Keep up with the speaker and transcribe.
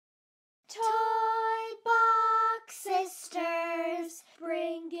Toy Box Sisters,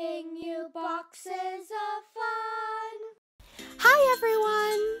 bringing you boxes of fun. Hi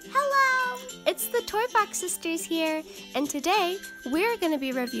everyone! Hello! It's the ToyBox Sisters here, and today we're going to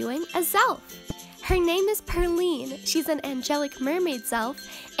be reviewing a Zelf. Her name is Pearleen. She's an Angelic Mermaid Zelf,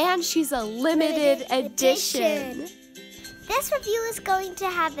 and she's a limited edition. This review is going to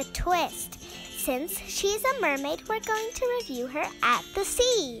have a twist. Since she's a mermaid, we're going to review her at the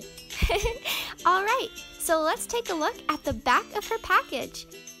sea. Alright, so let's take a look at the back of her package.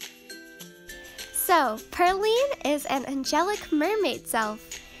 So, Pearleen is an Angelic Mermaid Zelf.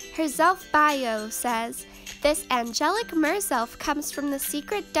 Her Zelf bio says, "This Angelic Merzelf comes from the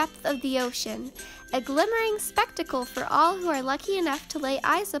secret depth of the ocean, a glimmering spectacle for all who are lucky enough to lay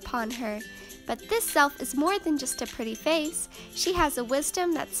eyes upon her. But this Zelf is more than just a pretty face. She has a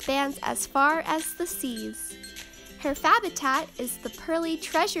wisdom that spans as far as the seas." Her habitat is the pearly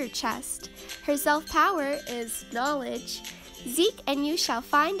treasure chest. Her Zelf power is knowledge. Zeke and you shall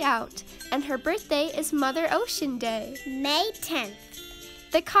find out. And her birthday is Mother Ocean Day, May 10th.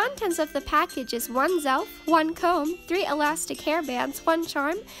 The contents of the package is 1 Zelf, 1 comb, 3 elastic hairbands, 1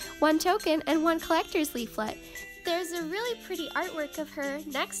 charm, 1 token, and 1 collector's leaflet. There's a really pretty artwork of her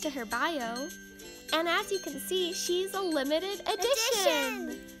next to her bio. And as you can see, she's a limited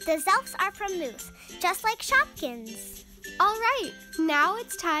edition. The Zelfs are from Moose, just like Shopkins. Alright, now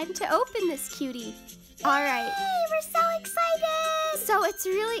it's time to open this cutie. Alright. Yay, we're so excited! So it's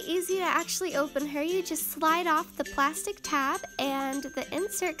really easy to actually open her. You just slide off the plastic tab and the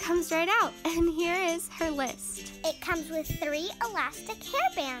insert comes right out. And here is her list. It comes with 3 elastic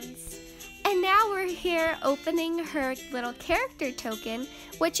hairbands. And now we're here opening her little character token,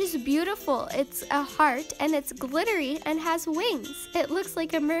 which is beautiful. It's a heart and it's glittery and has wings. It looks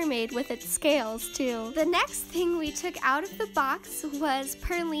like a mermaid with its scales too. The next thing we took out of the box was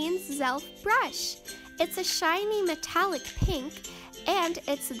Pearleen's Zelf brush. It's a shiny metallic pink and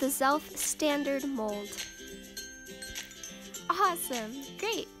it's the Zelf standard mold. Awesome,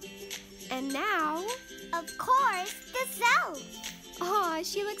 great. And now, of course, the Zelf. Aw,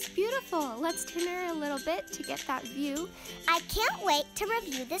 she looks beautiful. Let's turn her a little bit to get that view. I can't wait to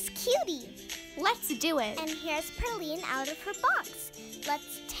review this cutie. Let's do it. And here's Pearleen out of her box.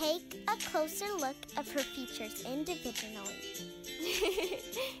 Let's take a closer look of her features individually.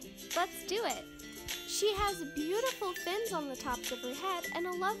 Let's do it. She has beautiful fins on the tops of her head and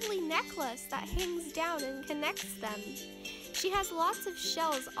a lovely necklace that hangs down and connects them. She has lots of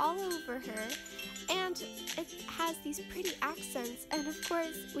shells all over her, and it has these pretty accents, and of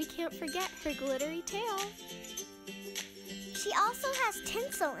course, we can't forget her glittery tail. She also has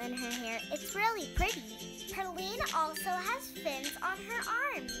tinsel in her hair. It's really pretty. Pearleen also has fins on her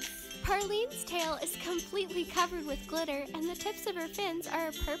arms. Pearleen's tail is completely covered with glitter, and the tips of her fins are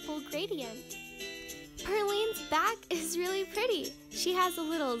a purple gradient. Pearleen's back is really pretty. She has a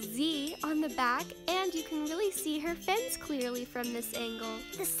little Z on the back, and you can really see her fins clearly from this angle.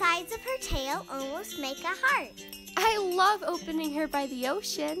 The sides of her tail almost make a heart. I love opening her by the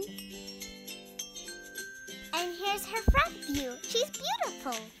ocean. And here's her front view. She's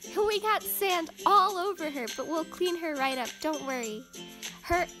beautiful. We got sand all over her, but we'll clean her right up, don't worry.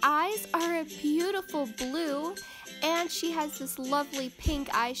 Her eyes are a beautiful blue, and she has this lovely pink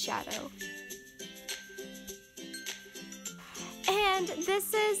eyeshadow. And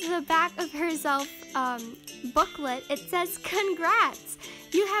this is the back of her Zelf booklet. It says, "Congrats!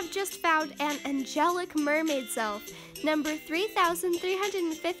 You have just found an Angelic Mermaid Zelf, number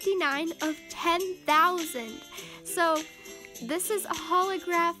 3,359 of 10,000. So this is a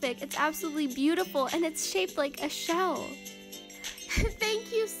holographic. It's absolutely beautiful, and it's shaped like a shell.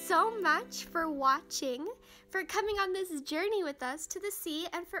 Thank you so much for watching, for coming on this journey with us to the sea,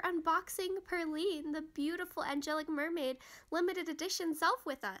 and for unboxing Pearleen, the beautiful Angelic Mermaid limited edition Zelf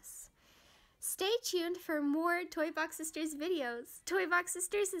with us. Stay tuned for more ToyBox Sisters videos. ToyBox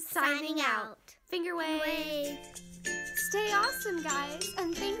Sisters is signing out. Finger wave. Stay awesome, guys,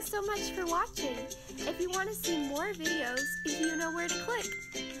 and thanks so much for watching. If you want to see more videos, you know where to click.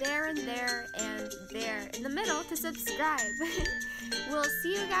 There and there and there in the middle to subscribe. We'll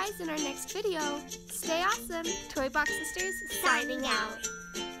see you guys in our next video. Stay awesome. ToyBox Sisters signing out.